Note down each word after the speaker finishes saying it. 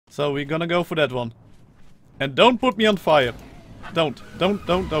So we're gonna go for that one. And don't put me on fire. Don't. No,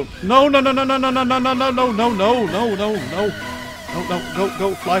 no, no, no, no, no, no, no, no, no, no, no, no, no, no, no, no. No, no,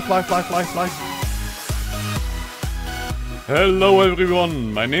 go, fly. Hello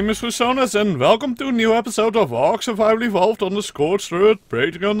everyone, my name is Fresonis and welcome to a new episode of ARK Survival Evolved on the Scorched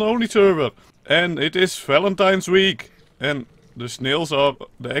Patreon only server. And it is Valentine's week. And the snails are,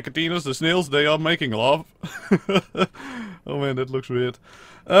 the ecatinas, the snails, they are making love. Oh man, that looks weird.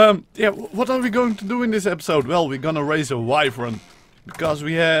 Yeah, what are we going to do in this episode? Well, we're gonna raise a wyvern. Because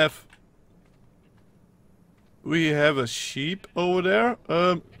we have a sheep over there.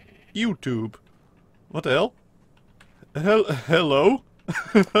 YouTube. What the hell? Hello?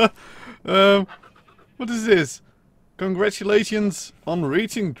 What is this? Congratulations on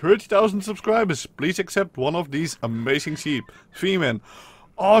reaching 30,000 subscribers. Please accept one of these amazing sheep. V-Man.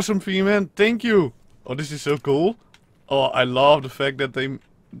 Awesome, V-Man. Thank you. Oh, this is so cool. Oh, I love the fact that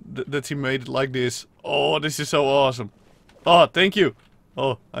that he made it like this. Oh, this is so awesome. Oh, thank you.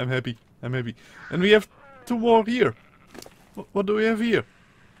 Oh, I'm happy. I'm happy. And we have two more here. What do we have here?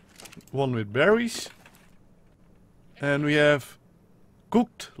 One with berries. And we have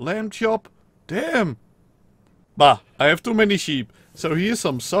cooked lamb chop. Damn. Bah, I have too many sheep. So here's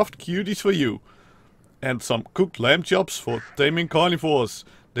some soft cuties for you. And some cooked lamb chops for taming carnivores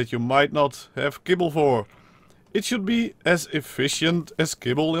that you might not have kibble for. It should be as efficient as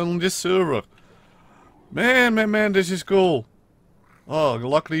kibble on this server. Man, this is cool. Oh,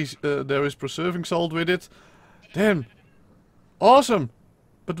 luckily there is preserving salt with it. Damn. Awesome.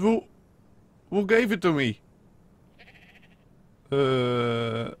 But who gave it to me?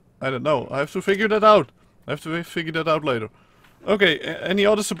 I don't know. I have to figure that out. I have to figure that out later. Okay, any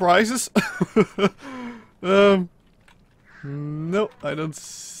other surprises? No, I don't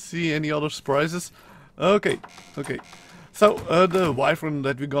see any other surprises. Okay. So, the wyvern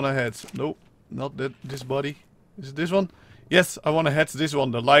that we're gonna hatch. No, not this body. Is it this one? Yes, I wanna hatch this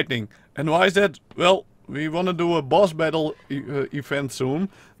one, the lightning. And why is that? Well, we wanna do a boss battle event soon,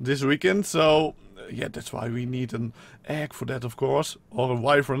 this weekend, so yeah, that's why we need an egg for that, of course, or a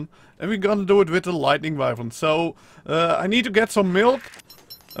wyvern. And we're gonna do it with the lightning wyvern. So, I need to get some milk.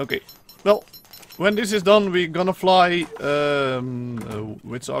 Okay, well, when this is done, we're gonna fly.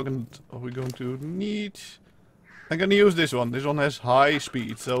 Which organ are we going to need? I'm gonna use this one. This one has high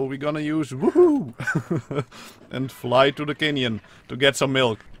speed, so we're gonna use woohoo and fly to the canyon to get some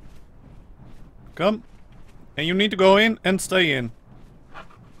milk. Come, and you need to go in and stay in.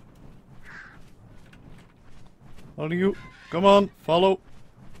 How do you? Come on, follow.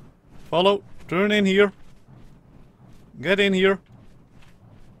 Turn in here. Get in here.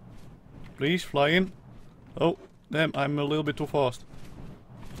 Please fly in. Oh, damn, I'm a little bit too fast.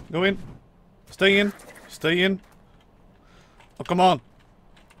 Go in. Stay in. Stay in. Oh, come on.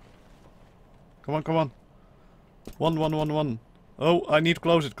 Come on. One. Oh, I need to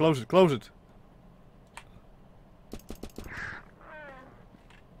close it.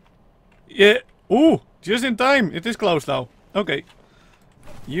 Yeah. Ooh, just in time. It is closed now. Okay.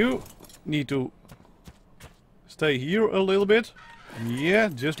 You need to stay here a little bit. Yeah,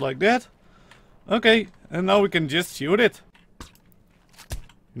 just like that. Okay, and now we can just shoot it.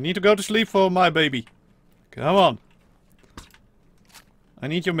 You need to go to sleep for my baby. Come on. I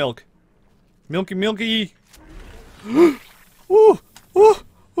need your milk. Milky. Ooh. Oh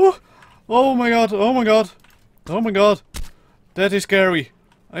my god. That is scary.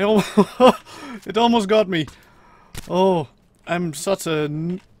 It almost got me. Oh, I'm such a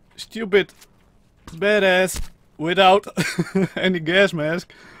stupid badass without any gas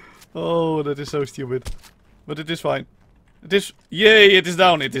mask. Oh, that is so stupid. But it is fine. It is... Yay, it is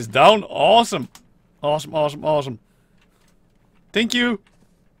down. It is down. Awesome. Awesome. Thank you.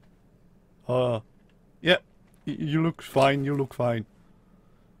 Yeah. You look fine.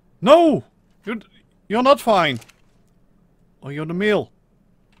 No! You're not fine. Oh, you're the male.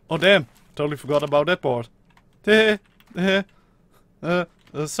 Oh, damn. Totally forgot about that part.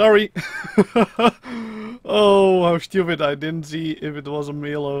 Sorry. Oh, how stupid. I didn't see if it was a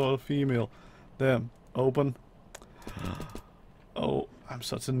male or a female. Damn. Open. Oh, I'm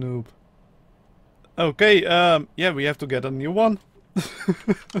such a noob. Okay, yeah, we have to get a new one.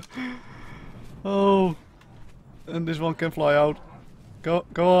 Oh. And this one can fly out. Go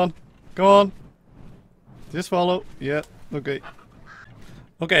on. Just follow. Yeah, okay.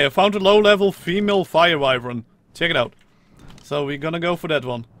 Okay, I found a low-level female fire wyvern. Check it out. So we're gonna go for that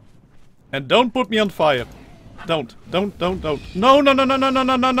one. And don't put me on fire. Don't. No.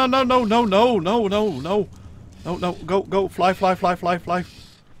 Go. Fly.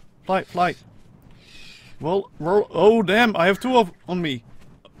 Well, oh damn, I have two on me.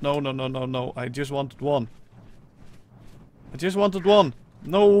 No, no, no, no, no. I just wanted one. I just wanted one.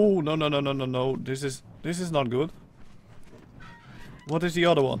 No, no, no, no, no, no, no. This is not good. What is the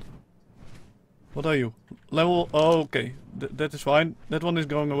other one? What are you? Level... Oh, okay. That is fine. That one is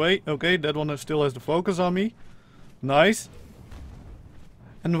going away. Okay, that one still has the focus on me. Nice.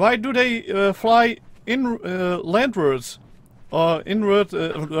 And why do they fly in landwards? Or inward...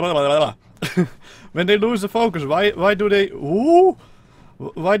 when they lose the focus, why do they... Ooh!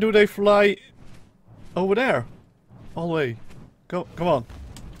 Why do they fly over there? All the way. Come on.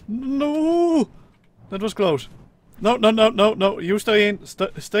 No! That was close. No, no, no, no, no. You stay in.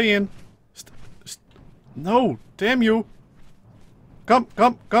 Stay in. No, damn you. Come.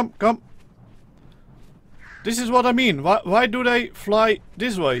 This is what I mean. Why do they fly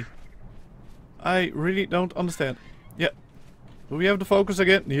this way? I really don't understand. Yeah. Do we have the focus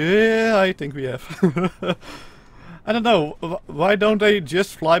again? Yeah, I think we have. I don't know. Why don't they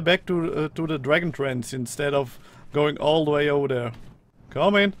just fly back to the dragon trends instead of going all the way over there?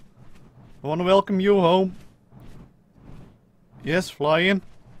 Come in. I want to welcome you home. Yes, fly in.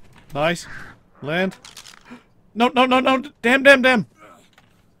 Nice. Land. No, no, no, no. Damn, damn, damn.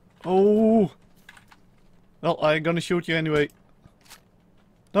 Oh. Well, I'm gonna shoot you anyway.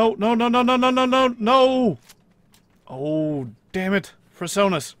 No, no, no, no, no, no, no, no, no. Oh, damn it.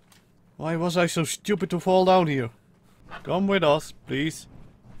 Fresonis. Why was I so stupid to fall down here? Come with us, please.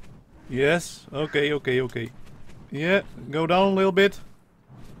 Yes. Okay, okay, okay. Yeah, go down a little bit.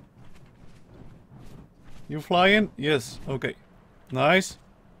 You fly in? Yes. Okay. Nice.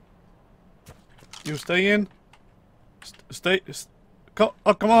 You stay in.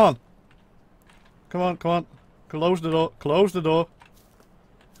 Oh, come on. Come on, come on. Close the door. Close the door.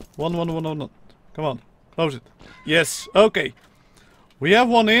 One. Come on. Close it. Yes. Okay. We have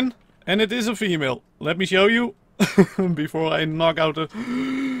one in, and it is a female. Let me show you. Before I knock out a...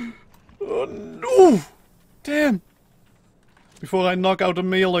 Oh, no! Damn! Before I knock out a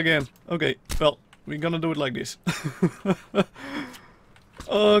male again. Okay, well, we're gonna do it like this.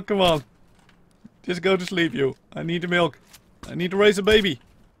 Oh, come on. Just go to sleep, you. I need the milk. I need to raise a baby.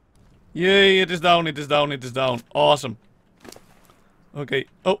 Yay, it is down, it is down, it is down. Awesome. Okay.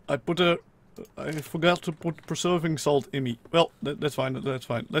 Oh, I forgot to put preserving salt in me. Well, that's fine, that's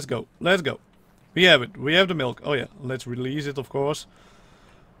fine. Let's go. Let's go. We have it. We have the milk. Oh yeah, let's release it, of course.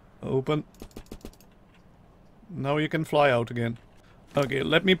 Open. Now you can fly out again. Okay,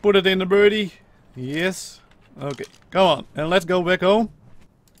 let me put it in the birdie. Yes. Okay, come on. And let's go back home.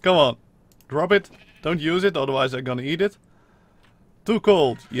 Come on. Drop it. Don't use it, otherwise I'm gonna eat it. Too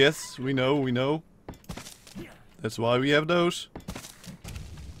cold. Yes, we know, we know. That's why we have those.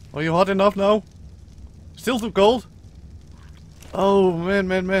 Are you hot enough now? Still too cold? Oh,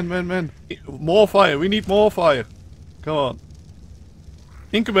 man. More fire. We need more fire. Come on.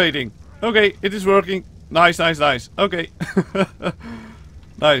 Incubating. Okay, it is working. Nice. Okay.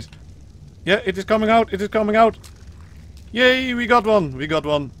 Nice. Yeah, it is coming out. It is coming out. Yay, we got one. We got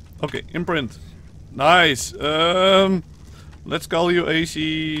one. Okay, imprint. Nice. Let's call you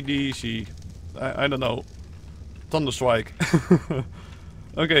ACDC. I don't know. Thunderstrike.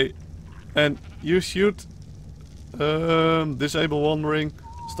 Okay. And you shoot. Disable wandering.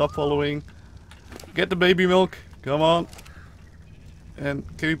 Stop following. Get the baby milk. Come on. And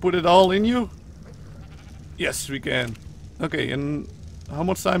can we put it all in you? Yes, we can. Okay, and how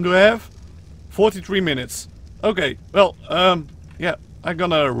much time do I have? 43 minutes. Okay, well, yeah, I'm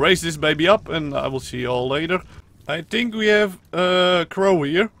gonna raise this baby up and I will see you all later. I think we have Crow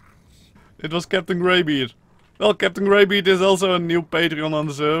here. It was Captain Greybeard. Well, Captain Greybeard is also a new Patreon on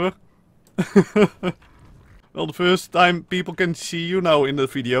the server. Well, the first time people can see you now in the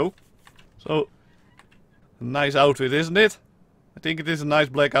video. So, a nice outfit, isn't it? I think it is a nice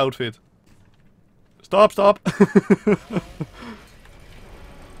black outfit. Stop.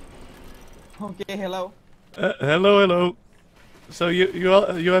 Okay, hello. Hello. So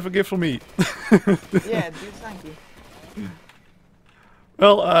you have a gift for me. Yeah, dude, thank you.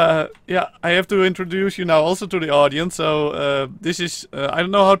 Well, yeah, I have to introduce you now also to the audience. So this is I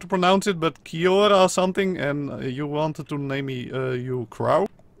don't know how to pronounce it, but Kiora or something, and you wanted to name me you Crow.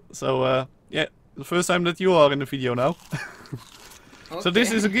 So yeah, the first time that you are in the video now. Okay. So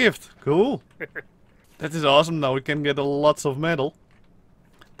this is a gift. Cool. That is awesome. Now we can get lots of metal.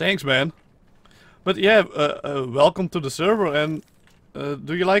 Thanks, man. But yeah, welcome to the server. And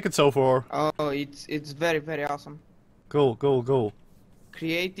do you like it so far? Oh, it's very awesome. Cool.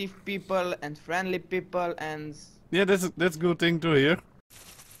 Creative people and friendly people and... Yeah, that's a good thing to hear.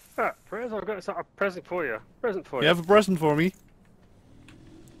 Ah, Prez, I've got a present for you. You have a present for me?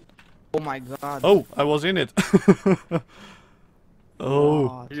 Oh my god. Oh, I was in it. Oh,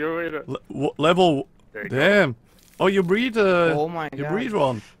 What? You're in it. level. There you go. Damn. Oh, you breed. Oh my You god. breed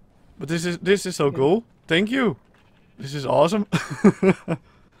one. But this is so Yeah. cool. Thank you. This is awesome.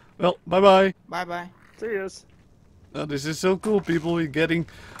 Well, bye bye. Bye bye. See us. This is so cool, people. We're getting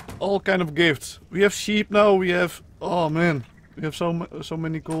all kind of gifts. We have sheep now. We have, oh man, we have so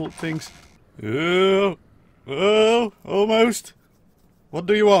many cool things. Oh, oh, almost. What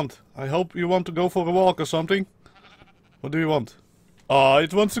do you want? I hope you want to go for a walk or something. What do you want? Oh,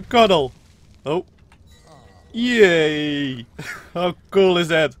 it wants to cuddle. Oh, yay! How cool is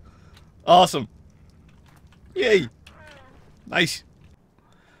that? Awesome. Yay! Nice.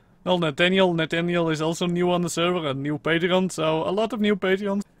 Well, Nathaniel is also new on the server, a new Patreon, so a lot of new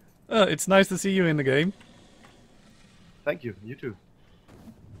Patreons. It's nice to see you in the game. Thank you. You too.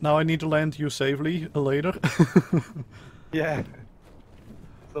 Now I need to land you safely later. Yeah.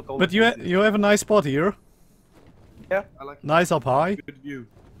 It's not But always you easy. you have a nice spot here. Yeah, I like it. Nice up high. Good view.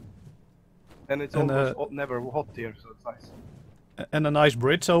 And it's And, almost never hot here, so it's nice. And a nice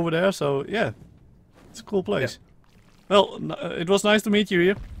bridge over there, so yeah. It's a cool place. Well, it was nice to meet you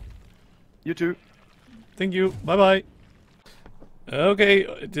here. You too. Thank you. Bye bye. Okay,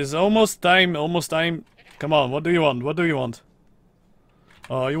 it is almost time. Almost time. Come on. What do you want? What do you want?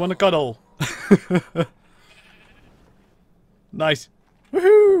 Oh, you want a cuddle? Nice.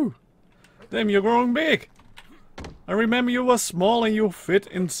 Woohoo! Damn, you're growing big. I remember you was small and you fit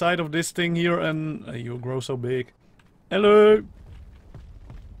inside of this thing here, and you grow so big. Hello.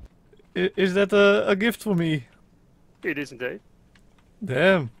 Is that a gift for me? It is indeed.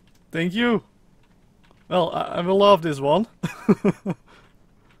 Damn. Thank you. Well, I will love this one.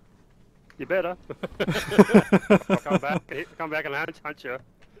 You better. I'll come back and hunt you.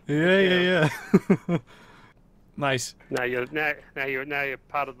 Yeah. Nice. Now you're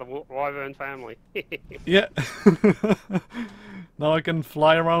part of the Wyvern family. Yeah. Now I can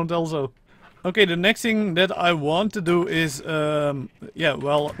fly around also. Okay, the next thing that I want to do is, yeah,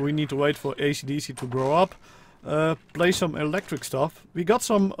 well, we need to wait for AC/DC to grow up. Play some electric stuff. We got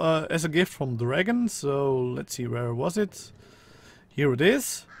some as a gift from Dragon, so let's see, where was it? Here it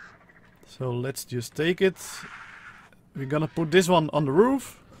is. So let's just take it. We're gonna put this one on the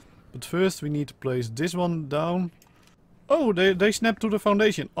roof. But first we need to place this one down. Oh, they snapped to the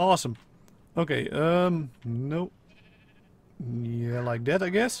foundation. Awesome. Okay, no. Yeah, like that, I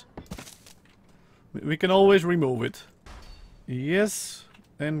guess. We can always remove it. Yes.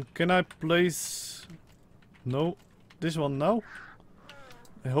 And can I place... No. This one now?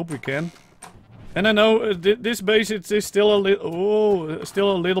 I hope we can. And I know this base it's still a little...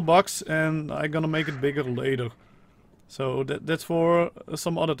 still a little box, and I'm gonna make it bigger later. So that's for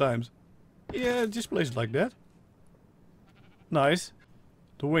some other times. Yeah, just place it like that. Nice.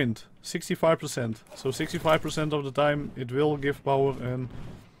 The wind, 65%. So 65% of the time it will give power, and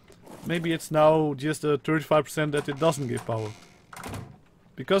maybe it's now just 35% that it doesn't give power.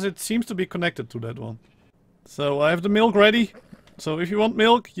 Because it seems to be connected to that one. So I have the milk ready. So if you want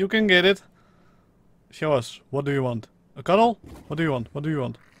milk, you can get it. Show us. What do you want? A cuddle? What do you want? What do you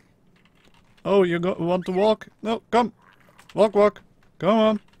want? Oh, you want to walk? No, come. Walk, walk. Come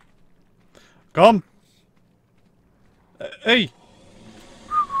on. Come. Hey.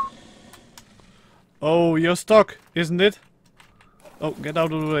 Oh, you're stuck, isn't it? Oh, get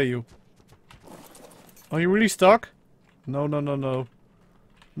out of the way, you. Are you really stuck? No, no, no, no.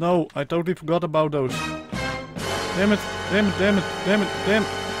 No, I totally forgot about those. Damn it, damn it, damn it, damn it, damn it.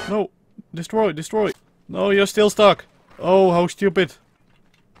 No, destroy, destroy. No, you're still stuck. Oh, how stupid.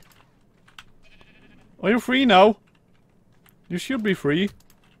 Are you free now? You should be free.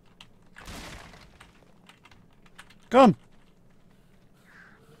 Come.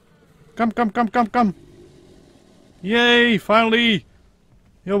 Come, come, come, come, come. Yay, finally.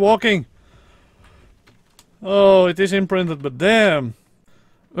 You're walking. Oh, it is imprinted, but damn.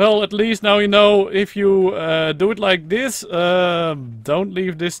 Well, at least now you know if you do it like this, don't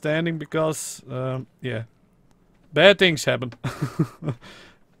leave this standing because, yeah, bad things happen.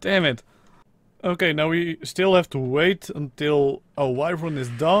 Damn it. Okay, now we still have to wait until our wyvern is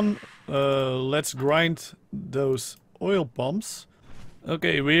done. Let's grind those oil pumps.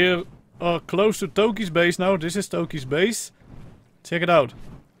 Okay, we are close to Toki's base now. This is Toki's base. Check it out.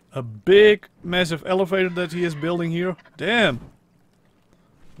 A big, massive elevator that he is building here. Damn.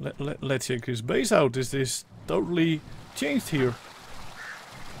 Let's check his base out. This is totally changed here.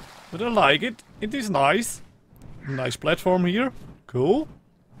 But I like it. It is nice. Nice platform here. Cool.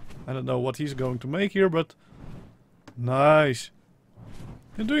 I don't know what he's going to make here, but nice.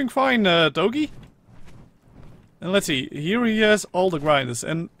 You're doing fine, Toki. And let's see. Here he has all the grinders.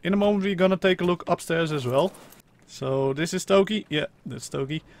 And in a moment we're gonna take a look upstairs as well. So this is Toki. Yeah, that's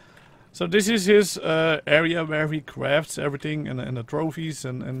Toki. So this is his area where he crafts everything and the trophies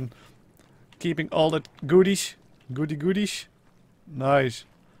and keeping all that goodies. Goodies. Nice.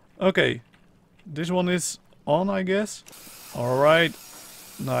 Okay. This one is on, I guess. Alright.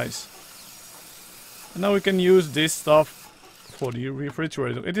 Nice. And now we can use this stuff for the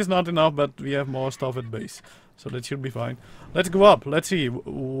refrigerator. It is not enough, but we have more stuff at base. So that should be fine. Let's go up. Let's see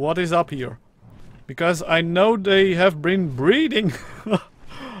what is up here. Because I know they have been breeding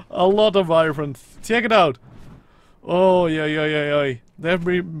a lot of wyverns. Check it out. Oh, yeah. They've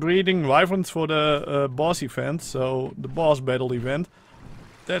been breeding wyverns for the boss event. So, the boss battle event.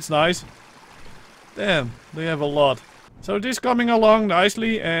 That's nice. Damn, they have a lot. So it is coming along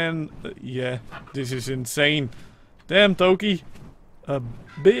nicely and yeah, this is insane. Damn, Toki. A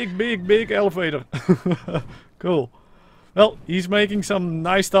big elevator. Cool. Well, he's making some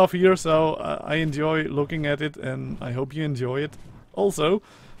nice stuff here, so I enjoy looking at it and I hope you enjoy it also.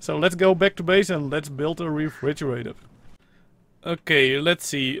 So let's go back to base and let's build a refrigerator. Okay, let's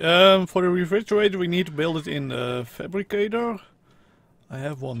see. For the refrigerator we need to build it in the fabricator. I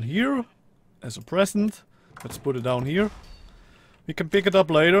have one here as a present. Let's put it down here. We can pick it up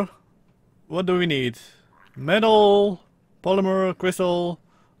later. What do we need? Metal, polymer, crystal.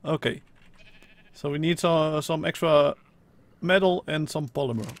 Okay. So we need some extra metal and some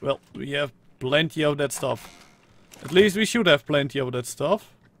polymer. Well, we have plenty of that stuff. At least we should have plenty of that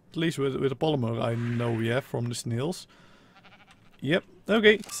stuff. At least with the polymer I know we have from the snails. Yep,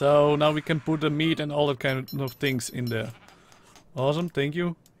 okay. So now we can put the meat and all that kind of things in there. Awesome, thank you.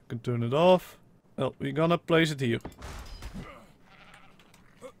 You can turn it off. Well, we're gonna place it here.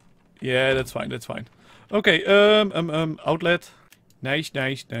 Yeah, that's fine, that's fine. Okay, outlet. Nice.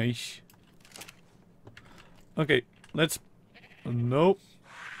 Okay, let's... No.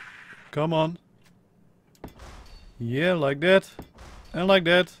 Come on. Yeah, like that. And like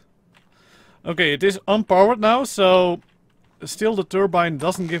that. Okay, it is unpowered now, so... Still the turbine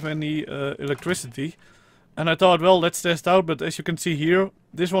doesn't give any electricity. And I thought, well, let's test out, but as you can see here,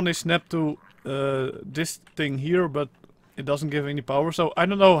 this one is snapped to this thing here, but it doesn't give any power. So I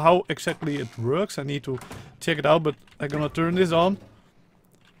don't know how exactly it works. I need to check it out, but I'm gonna turn this on.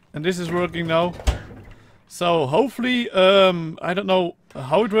 And this is working now. So hopefully, I don't know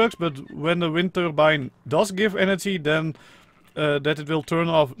how it works, but when the wind turbine does give energy, then that it will turn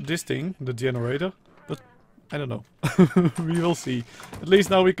off this thing, the generator. But I don't know. We will see. At least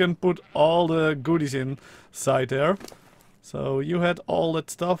now we can put all the goodies inside there. So you had all that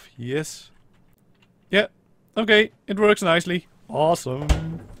stuff? Yes. Yeah. Okay, it works nicely. Awesome.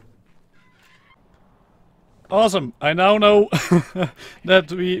 Awesome. I now know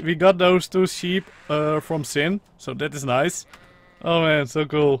that we got those 2 sheep from Sin. So that is nice. Oh man, so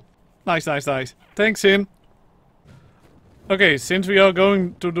cool. Nice. Thanks, Sin. Okay, since we are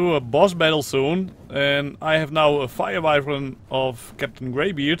going to do a boss battle soon, and I have now a fire wyvern of Captain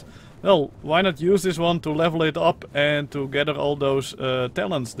Greybeard, well, why not use this one to level it up and to gather all those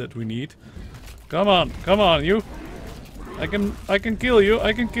talents that we need. Come on, you. I can kill you,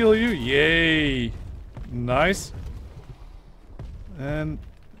 Yay. Nice. And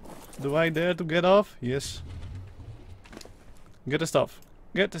do I dare to get off? Yes. Get the stuff.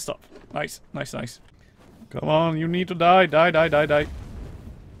 Nice. Come on, you need to die. Die.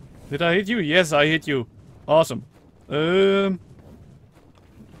 Did I hit you? Yes, I hit you. Awesome. Now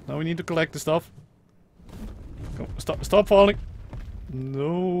we need to collect the stuff. Come, stop falling.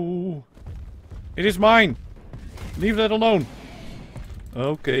 No. It is mine. Leave that alone.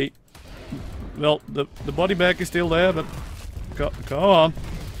 Okay. Well, the body bag is still there, but come on.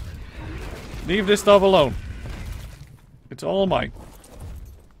 Leave this stuff alone. It's all mine.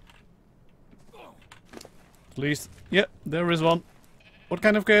 At least, yeah, there is one. What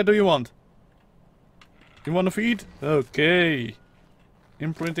kind of care do you want? You want to feed? Okay.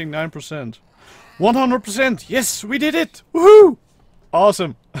 Imprinting 9%. 100%! Yes, we did it! Woohoo!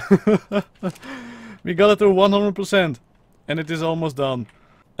 Awesome. We got it to 100%. And it is almost done.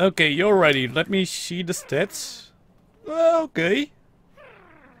 Okay, you're ready. Let me see the stats. Okay.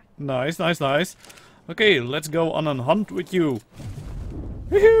 Nice. Okay, let's go on a hunt with you.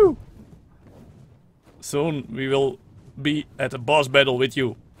 Woohoo! Soon we will be at a boss battle with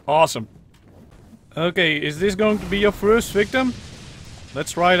you. Awesome. Okay, is this going to be your first victim?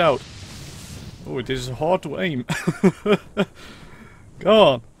 Let's try it out. Oh, it is hard to aim. Come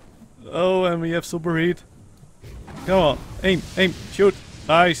on. Oh, and we have super heat. Come on. Aim, shoot.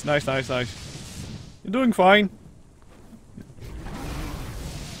 Nice. You're doing fine.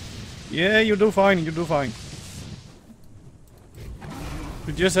 Yeah, you do fine.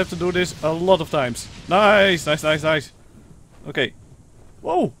 We just have to do this a lot of times. Nice, nice, nice, nice. Okay.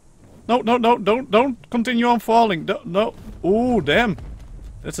 Whoa. No, no, no, don't continue on falling. No. Ooh, damn.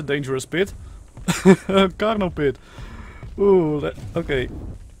 That's a dangerous pit. Carno pit. Ooh, okay.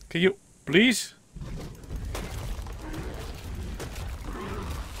 Can you please?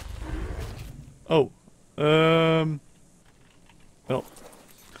 Oh. Well.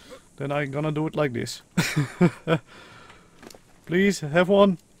 Then I'm gonna do it like this. Please, have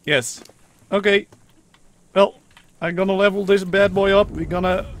one. Yes. Okay. Well, I'm gonna level this bad boy up. We're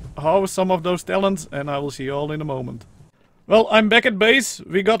gonna harvest some of those talents and I will see you all in a moment. Well, I'm back at base.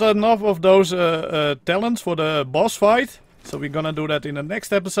 We got enough of those talents for the boss fight. So we're gonna do that in the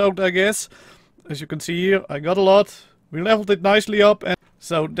next episode, I guess. As you can see here, I got a lot. We leveled it nicely up, and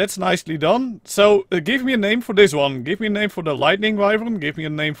so that's nicely done. So give me a name for this one. Give me a name for the lightning wyvern. Give me a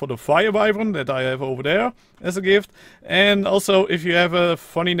name for the fire wyvern that I have over there as a gift. And also, if you have a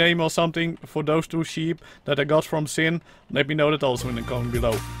funny name or something for those two sheep that I got from Sin, let me know that also in the comment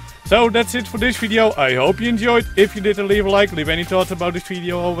below. So that's it for this video. I hope you enjoyed. If you did, leave a like, leave any thoughts about this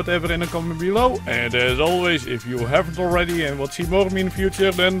video or whatever in the comment below. And as always, if you haven't already and want to see more of me in the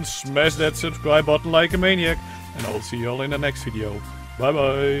future, then smash that subscribe button like a maniac. And I'll see you all in the next video. Bye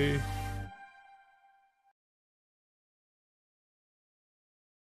bye.